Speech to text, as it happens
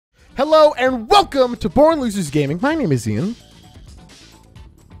Hello and welcome to Born Losers Gaming. My name is Ian.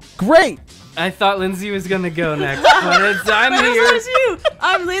 Great. I thought Lindsay was gonna go next, but I'm here. Where's you?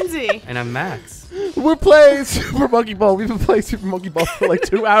 I'm Lindsay. And I'm Max. We're playing Super Monkey Ball. We've been playing Super Monkey Ball for like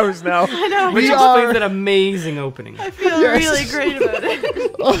 2 hours now. I know. We just played that amazing opening. I feel really great about it.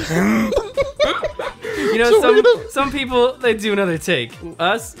 You know, so some people, they do another take.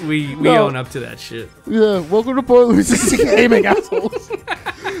 Us, we own up to that shit. Yeah, welcome to Born Losers Gaming, assholes.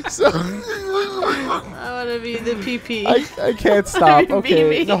 So I want to be the PP. I can't stop.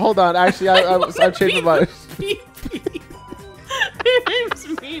 Okay, no, hold on. Actually, I changed my mind. Her name's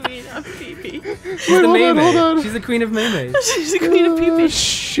Mimi, not PP. She's the Maymay. She's the queen of Maymays. She's the queen of PP.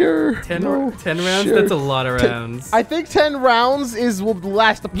 Sure. 10 rounds? Sure. That's a lot of rounds. I think 10 rounds will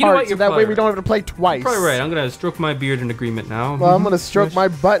last apart, You know what, so that way we don't have to play twice. You're probably right. I'm going to stroke my beard in agreement now. Well, I'm going to stroke my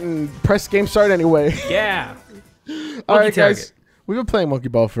butt and press game start anyway. Yeah. All right, guys. We've been playing Monkey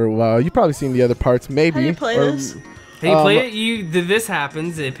Ball for a while. You've probably seen the other parts, maybe. How do you play this? How you play it? This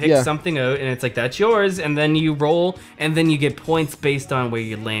happens. It picks something out, and it's like, that's yours, and then you roll, and then you get points based on where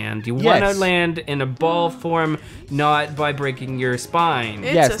you land. You want to land in a ball form, not by breaking your spine.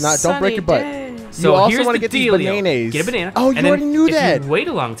 Don't break your butt. So you also here's want the to get these bananas. Get a banana. Oh, you already knew that. If you wait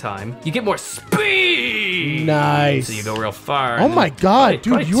a long time, you get more speed. Nice. So you go real far. Oh my god,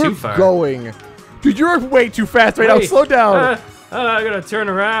 dude, you're going. Dude, you're way too fast right now. Slow down. I gotta turn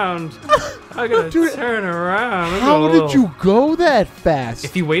around. I gotta turn around. How did you go that fast?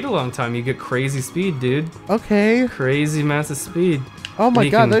 If you wait a long time, you get crazy speed, dude. Okay. Crazy amounts of speed. Oh my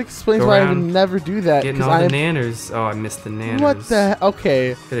god, that explains why I would never do that. Getting all the nanners. Oh, I missed the nanners. What the?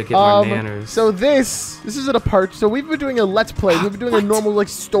 Okay. Gotta get my nanners. So this isn't a part. So we've been doing a let's play. We've been doing a normal like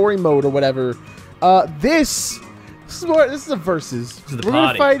story mode or whatever. This is a versus. We're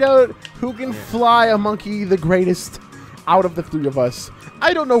gonna find out who can fly a monkey the greatest out of the three of us.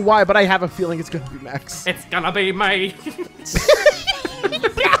 I don't know why, but I have a feeling it's gonna be Max. It's gonna be me.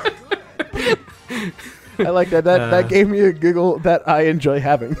 I like that. That gave me a giggle that I enjoy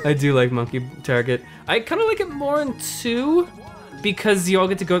having. I do like Monkey Target. I kind of like it more in 2 because you all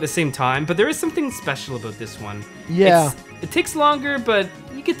get to go at the same time. But there is something special about this one. Yeah. It takes longer, but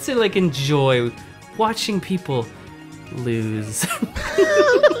you get to like enjoy watching people lose.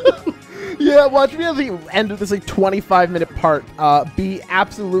 Yeah, watch me at the end of this like 25-minute part be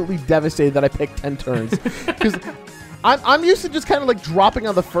absolutely devastated that I picked 10 turns. Because I'm used to just kind of like dropping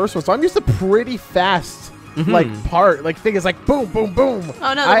on the first one, so I'm used to pretty fast like thing is like boom, boom, boom.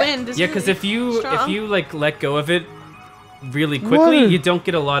 Oh no, the wind is because really if you like let go of it really quickly, What? you don't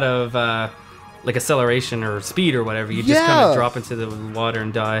get a lot of like acceleration or speed or whatever. You just kind of drop into the water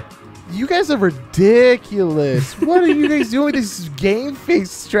and die. You guys are ridiculous. What are you guys doing with these game face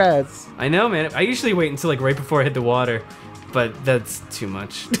strats? I know, man. I usually wait until like right before I hit the water, but that's too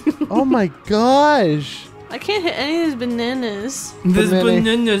much. Oh my gosh. I can't hit any of these bananas. There's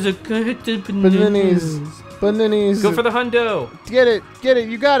bananas. I can't hit the bananas. Bananas. Go for the hundo. Get it.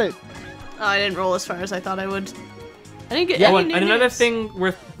 You got it. Oh, I didn't roll as far as I thought I would. I didn't get any new another names. thing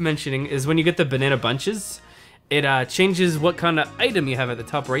worth mentioning is when you get the banana bunches, it changes what kind of item you have at the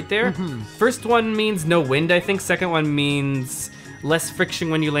top right there. First one means no wind, I think. Second one means less friction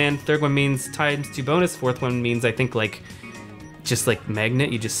when you land. Third one means ×2 bonus. Fourth one means, I think, like just like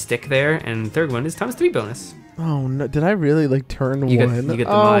magnet, you just stick there. And third one is ×3 bonus. Oh no! Did I really like turn one? You get the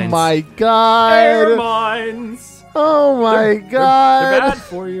oh mines. My god! Air mines. Oh my god! They're bad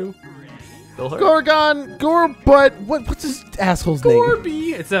for you. They'll hurt. Gorgon, Gorbutt. What's his asshole's name?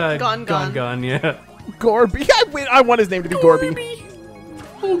 Gorby. It's a Gon. yeah. Gorby. I want his name to be Gorby.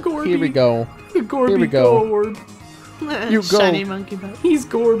 Oh, Gorby. Here we go. Gorby. Here we go. Gorb. You go. Shiny monkey butt. He's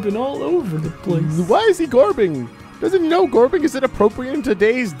gorbing all over the place. Why is he gorbing? Doesn't he know gorbing is inappropriate in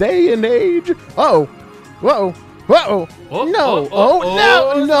today's day and age? Uh-oh. Whoa. Whoa. No.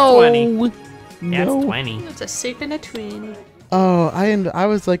 No. 20. No. That's 20. It's a safe and a 20. Oh, I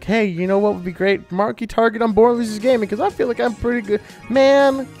was like, hey, you know what would be great? Marquee target on Born Losers Gaming, because I feel like I'm pretty good.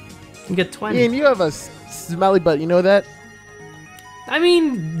 Man. You get 20. Ian, you have a smelly butt. You know that? I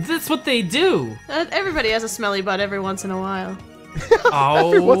mean, that's what they do. Everybody has a smelly butt every once in a while.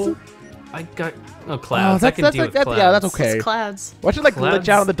 Oh, I got clouds. I can deal with clouds. Yeah, that's okay. It's clouds. Watch it like glitch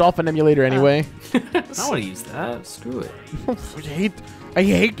out on the dolphin emulator anyway. I don't want to use that. Screw it. I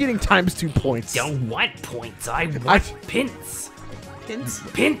hate getting ×2 points. Don't want points. I want pins. Pins?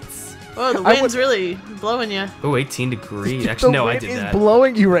 Pins. Oh, the wind's really blowing you. Oh, 18 degrees. Actually, no, I did that. The wind is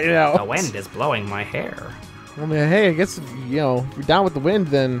blowing you right now. The wind is blowing my hair. I mean, hey, I guess, if you're down with the wind,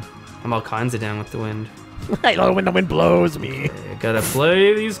 then... I'm all kinds of down with the wind. I love when the wind blows me. I gotta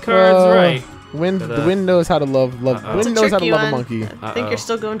play these cards right. The wind knows how to love. Wind knows how to love a monkey. I think you're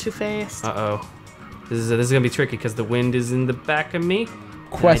still going too fast. This is gonna be tricky because the wind is in the back of me.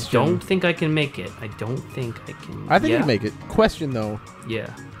 Question. I don't think I can make it. I think you can make it. Question though. Yeah.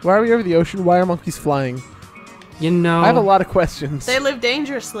 Why are we over the ocean? Why are monkeys flying? You know. I have a lot of questions. They live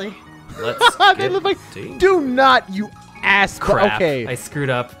dangerously. They live like. Do not, you ass. Crap. Okay. I screwed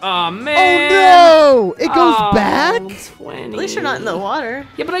up. Oh man. Oh no! It goes back. 20. At least you're not in the water.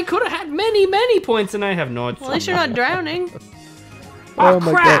 Yeah, but I could have had many points, and I have no. Well, at least you're not drowning. Oh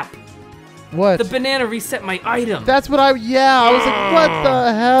my crap! God. What? The banana reset my item. That's what I was like, what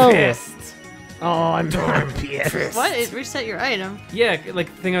the hell? Pissed. Oh, I'm pissed. What? It reset your item? Yeah,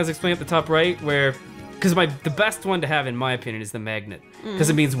 like the thing I was explaining at the top right, where, because the best one to have in my opinion is the magnet, because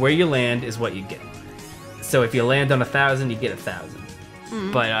it means where you land is what you get. So if you land on 1,000, you get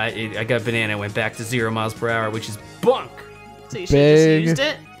 1,000. But I got banana, went back to 0 miles per hour, which is bunk. So you should have just used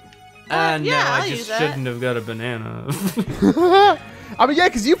it. No, I just shouldn't have got a banana. I mean, yeah,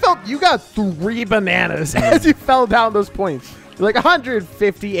 because you got 3 bananas as you fell down those points. You're like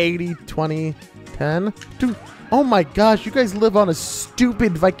 150, 80, 20, 10. Dude, oh my gosh, you guys live on a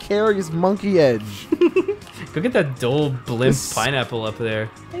stupid vicarious monkey edge. Go get that dull blimp pineapple up there.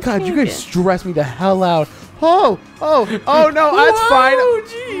 God, you guys stress me the hell out. Oh no, that's fine.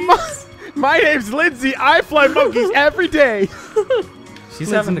 Jeez. My name's Lindsay. I fly monkeys every day.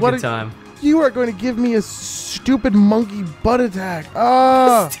 She's having a good time. You are going to give me a stupid monkey butt attack.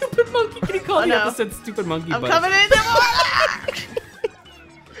 Stupid monkey. Can you call the episode Stupid Monkey Butt? I'm coming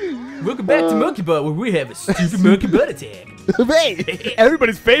in. Welcome back to Monkey Butt, where we have a stupid monkey butt attack. Hey,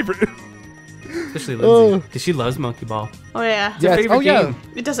 everybody's favorite. Especially Lindsay, because she loves Monkey Ball. Oh yeah. It's her favorite game.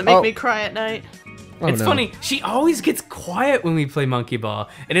 It doesn't make me cry at night. It's funny. She always gets quiet when we play Monkey Ball,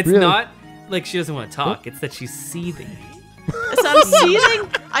 and it's not like she doesn't want to talk. It's that she's seething. So I'm seething.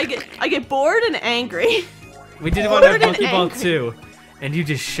 I get bored and angry. We did one on Monkey Ball 2, and you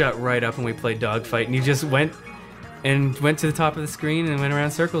just shut right up when we played Dogfight, and you just went to the top of the screen and went around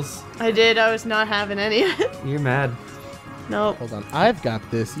circles. I did. I was not having any of it. You're mad. Nope. Hold on. I've got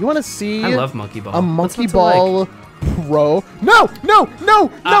this. You want to see? I love Monkey Ball. A Monkey Ball Pro. No.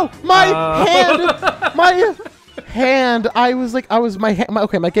 My hand.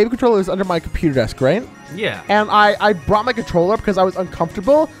 My game controller is under my computer desk, right? Yeah. And I brought my controller up because I was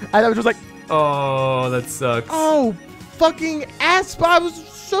uncomfortable, and I was just like, oh, that sucks. Oh, fucking ass!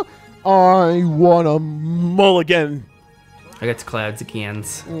 I want a mulligan. I got clouds again.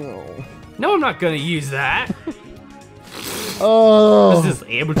 Oh. No, I'm not gonna use that. Oh. This is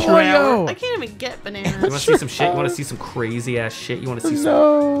amateur hour. I can't even get bananas. You want to see some shit? You want to see some crazy ass shit? You want to see some?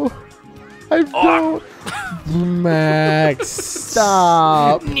 No, I don't. Max,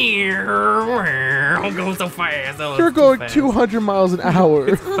 stop. I'm going so fast. You're going 200 miles an hour.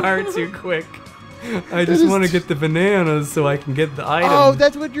 It's far too quick. I just want to get the bananas so I can get the item. Oh,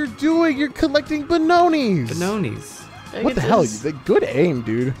 that's what you're doing. You're collecting banonis. Banonis. What the hell? Good aim,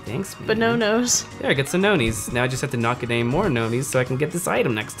 dude. Thanks, man. Bananos. There, I get some nonis. Now I just have to knock it aim more nonis so I can get this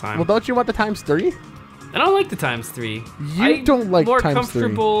item next time. Well, don't you want the ×3? I don't like the ×3. You don't like more ×3.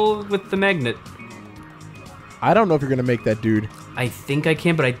 Comfortable with the magnet. I don't know if you're gonna make that, dude. I think I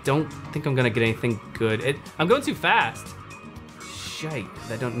can, but I don't think I'm gonna get anything good. I'm going too fast. Shite.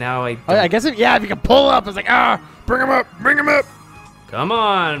 I don't. I guess if you can pull up, it's like bring him up. Come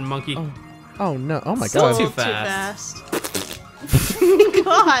on, monkey. Oh no! Oh my Still god! Too fast.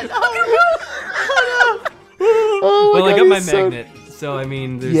 God! Oh no! Oh well, god, I got my magnet, so I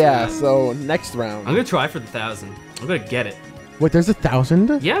mean, there's So next round, I'm gonna try for the 1,000. I'm gonna get it. Wait, there's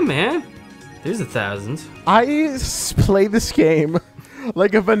 1,000? Yeah, man. There's 1,000. I play this game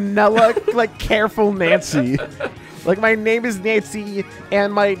like a vanilla, like careful Nancy. Like my name is Nancy,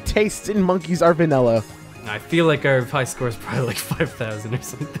 and my tastes in monkeys are vanilla. I feel like our high score is probably like 5,000 or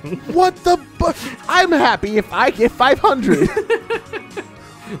something. What the? I'm happy if I get 500.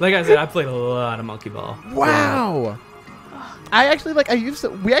 Like I said, I played a lot of Monkey Ball. Wow. I actually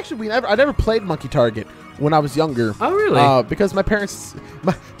I never played Monkey Target when I was younger. Oh really? Because my parents,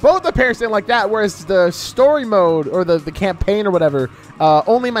 both my parents didn't like that. Whereas the story mode or the campaign or whatever,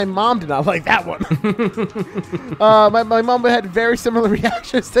 only my mom did not like that one. My mom had very similar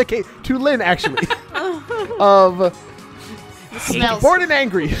reactions to Lynn actually. Of bored and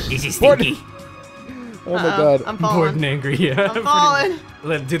angry. Is he stinky? Oh my god. I'm falling. Bored and angry, yeah. I'm falling.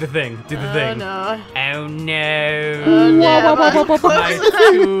 Let do the thing. Do the thing. No. Oh no. Oh no. My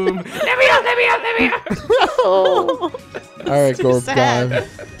tomb. Let me out. All right, Too Gorb sad.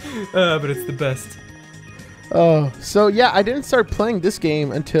 God. But it's the best. Oh, so yeah, I didn't start playing this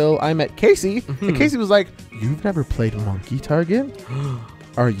game until I met Casey. And Casey was like, "You've never played Monkey Target?"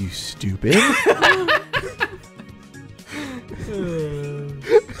 Are you stupid?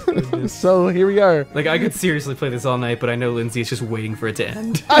 So here we are. Like, I could seriously play this all night, but I know Lindsay is just waiting for it to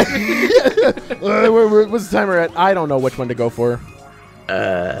end. What's the timer at? I don't know which one to go for.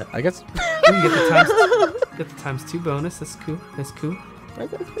 I guess. You get the times 2 bonus. That's cool. That's cool.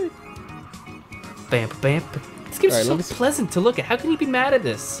 Bam, bam. This game's All right, so pleasant to look at. How can you be mad at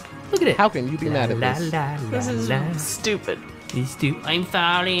this? Look at it. How can you be mad at this? This is stupid. I'm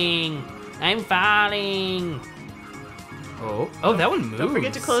falling. I'm falling. Oh, that one moved. Don't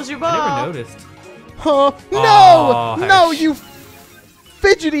forget to close your ball. I never noticed. Huh? No! Oh, No, you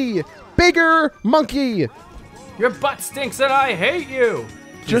fidgety, bigger monkey. Your butt stinks and I hate you.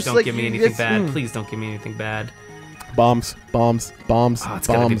 Please Just don't like give me you anything just- bad. Please don't give me anything bad. Bombs, bombs, bombs, Oh, it's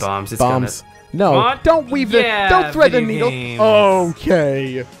bombs, gonna be bombs. It's bombs. gonna... No, Come on. don't weave Yeah, don't thread the video needle. games.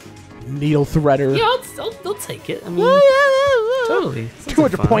 Okay. Needle threader. Yeah, I'll take it. I mean, totally. Sounds like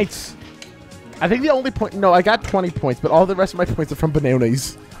 200 fun. points. I think the only point... No, I got 20 points, but all the rest of my points are from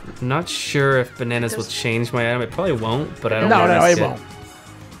bananas. I'm not sure if bananas will change my item. It probably won't, but I don't No, know. it won't.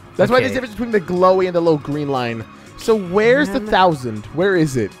 That's why there's a Okay. difference between the glowy and the little green line. So where's the 1,000? Where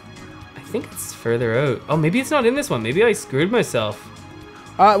is it? I think it's further out. Oh, maybe it's not in this one. Maybe I screwed myself.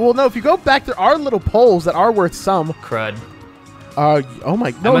 Well, no, if you go back, there are little poles that are worth some. Crud. Oh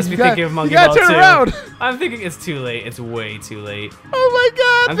my... No, I must you be thinking of Monkey You gotta Ball turn too. around. I'm thinking it's too late. It's way too late. Oh my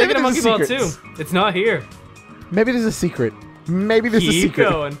god. I'm maybe thinking of there's Monkey a Ball secret. too. It's not here. Maybe there's a secret. Maybe there's a Keep secret.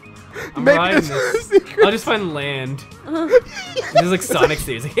 going. I'm Maybe riding there's a this. secret. I'll just find land. There's like Sonic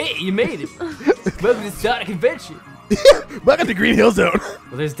stairs. Like, hey, you made it. Welcome to Sonic Adventure. Welcome to Green Hill Zone.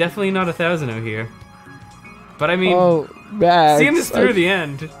 Well, there's definitely not 1,000 out here. But I mean, Oh, Max. seeing this through the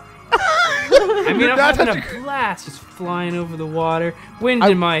end. I mean, You're I'm not having a touching- blast just flying over the water, wind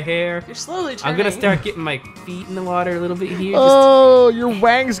in my hair. You're slowly turning. I'm gonna start getting my feet in the water a little bit here. Oh, your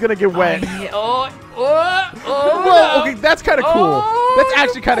wang's gonna get wet. Yeah. Oh, Whoa, okay, that's kind of cool. That's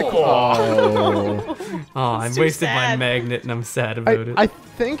actually kind of cool. Oh, I too wasted my sad. magnet and I'm sad about it. I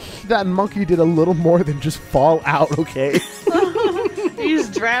think that monkey did a little more than just fall out, okay? He's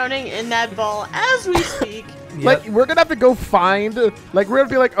drowning in that ball as we speak. Yep. Like, we're gonna have to go find, like, we're gonna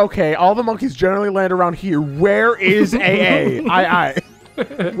be like, okay, all the monkeys generally land around here. Where is AA?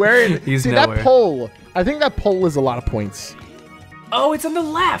 Where is... He's See, nowhere. that pole, I think that pole is a lot of points. Oh, it's on the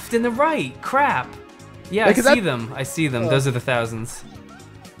left and the right. Crap. Yeah, Like, I is see that- them. I see them. Those are the thousands.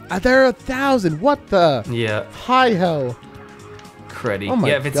 There are 1,000. What the? Yeah. Hi hell. Cruddy. Oh my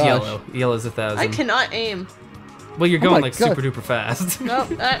yeah, if it's gosh. yellow. Yellow's 1,000. I cannot aim. Well, you're Oh going my like God. super duper fast. No.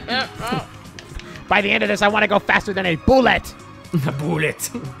 By the end of this, I want to go faster than a bullet. A bullet.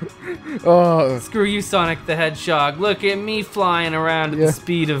 Oh, Screw you, Sonic the Hedgehog. Look at me flying around at Yeah. the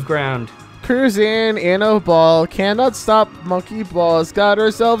speed of ground. cruising in a ball. Cannot stop monkey balls. Got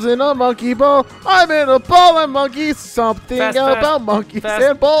ourselves in a monkey ball. I'm in a ball and monkey. Something Fast, about fast, monkeys fast.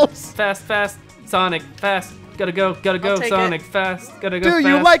 and balls. Fast, fast. Sonic, fast. Gotta go, I'll take Sonic, fast. Gotta go Do fast.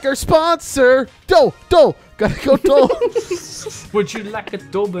 you like our sponsor? Gotta go Dole. Would you like a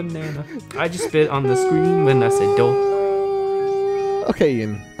dough banana? I just spit on the screen when I said dough. Okay,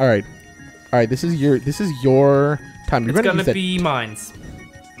 Ian. All right. This is your time. You're It's gonna gonna use that. be mines.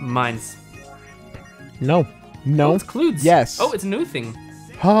 Mines. No. Oh, it's Clues. Yes. Oh, it's a new thing.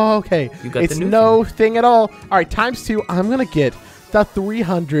 Oh, okay. You got it's the new no thing at all. All right, times 2. I'm gonna get the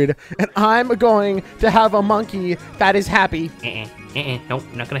 300, and I'm going to have a monkey that is happy. Nope,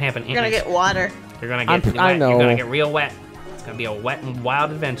 not gonna happen. You're gonna get water. You're gonna I'm- get wet. I know. You're gonna get real wet. It's gonna be a wet and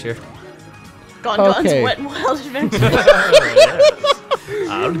wild adventure. Gon's Okay. Wet and Wild Adventure.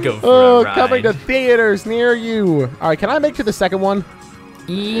 I would go for Oh, a ride. coming to theaters near you. All right, can I make to the second one?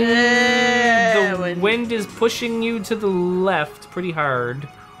 Yeah, The when- wind is pushing you to the left pretty hard.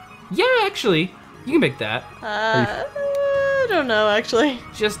 Yeah, actually, you can make that. I don't know, actually.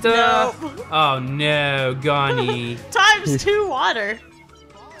 Just No. Oh no, Gonny. Times 2 water.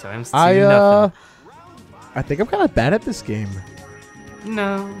 Times 2 nothing. I think I'm kind of bad at this game.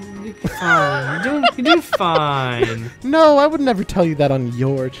 No, you're fine. You're doing fine. No, I would never tell you that on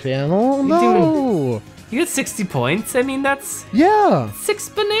your channel. No. You get 60 points. I mean, that's Yeah. 6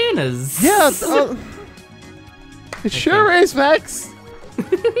 bananas. Yeah. It sure is, Max.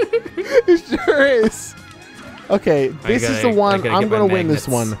 It sure is. Okay, this is the one. I gotta I'm get my going to win this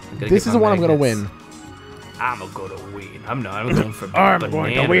magnets. one. I gotta This get is my the one I'm going to magnets. win. I'm gonna win. I'm not. I'm going for I'm bananas.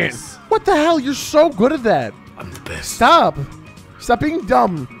 going to win. What the hell? You're so good at that. I'm the best. Stop. Stop being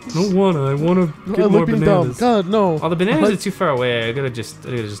dumb. I wanna I get like more being bananas. dumb. God, no. Oh, the bananas Like- are too far away. I gotta just do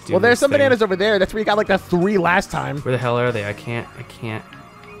Well, there's this some thing. bananas over there. That's where you got like the 3 last time. Where the hell are they? I can't.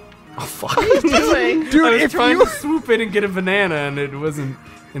 Oh fuck! Doing? Dude, I was if trying you... to swoop in and get a banana, and it wasn't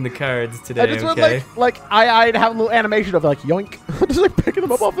in the cards today. I just want okay. I'd have a little animation of like yoink, just like picking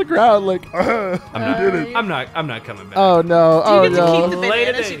them up off the ground, like. I'm not coming back. Oh no! Do Oh you get to no! keep the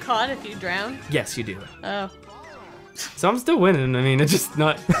Later bananas day. you caught if you drown? Yes, you do. Oh. So I'm still winning. I mean, it's just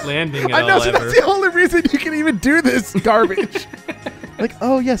not landing at I know, all so ever. that's the only reason you can even do this garbage. Like,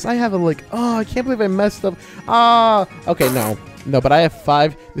 oh yes, I have a like. Oh, I can't believe I messed up. Okay, no, but I have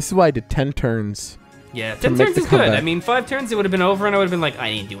 5. This is why I did 10 turns. Yeah, to 10 make turns the is good. comeback. I mean, 5 turns it would have been over, and I would have been like,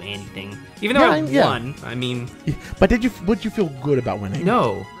 I didn't do anything. Even though Yeah, I won. I mean, But would you feel good about winning?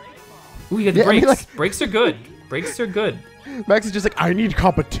 no. Ooh, you got the Yeah, I mean, breaks. like- Breaks are good. Breaks are good. Max is just like, I need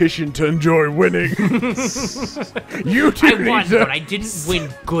competition to enjoy winning. You two need to. I didn't win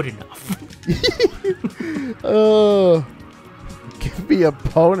good enough. Give me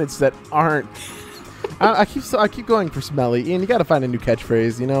opponents that aren't. I keep going for smelly, Ian. You got to find a new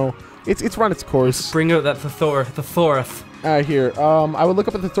catchphrase. You know, it's run its course. Bring out that thesaurus. Here. I would look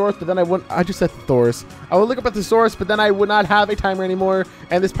up at the thesaurus, but then I wouldn't. I just said thesaurus. I would look up at the thesaurus, but then I would not have a timer anymore,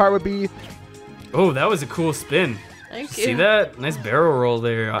 and this part would be. Oh, that was a cool spin. Thank you. See that? Nice barrel roll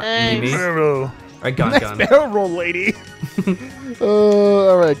there, Thanks. Mimi. Barrel. All right, gone. Barrel roll, lady.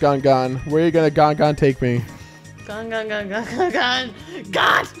 All right, gone. Where are you gonna gone take me? Gone. God!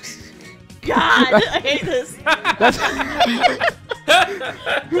 I hate this. I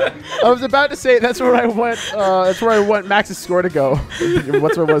was about to say that's where I want. That's where I want Max's score to go.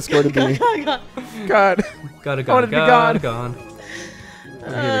 What's where I want his score to be? God. Gotta I go. wanted to be gone. Gone. Here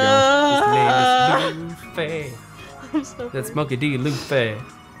we go. His name is Luffy. I'm so That's Monkey D. Luffy.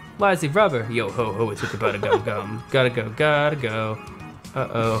 Why is he rubber? Yo ho ho! It's with the butter gum gum. Gotta go.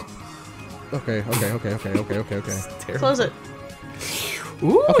 Uh-oh. Okay. Terrible. Close it.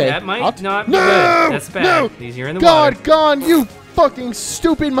 Ooh, Okay, that might not be No! good. That's bad. No! You're in the water. Gone, you fucking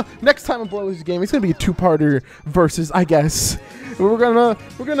stupid. Next time on Boy Loses Game, it's gonna be a 2-parter versus, I guess. We're gonna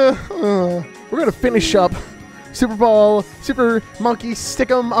finish up Super Monkey, stick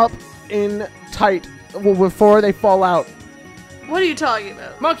them up in tight before they fall out. What are you talking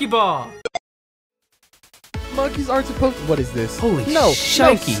about? Monkey ball. Monkeys aren't supposed. What is this? Holy no,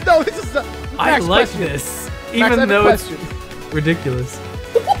 shnikey. No, this is. I Max, like question. this, Max, I even have a though it's question. ridiculous.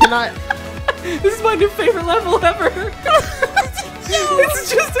 Can I? This is my new favorite level ever.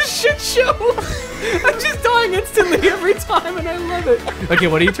 It's just a shit show. I'm just dying instantly every time, and I love it. Okay,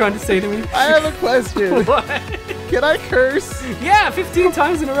 what are you trying to say to me? I have a question. What? Can I curse? Yeah, 15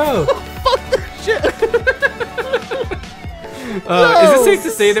 times in a row. Fuck this shit. Is it safe to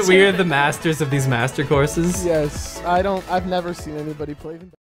say that we are the masters of these master courses? Yes, I don't. I've never seen anybody play them.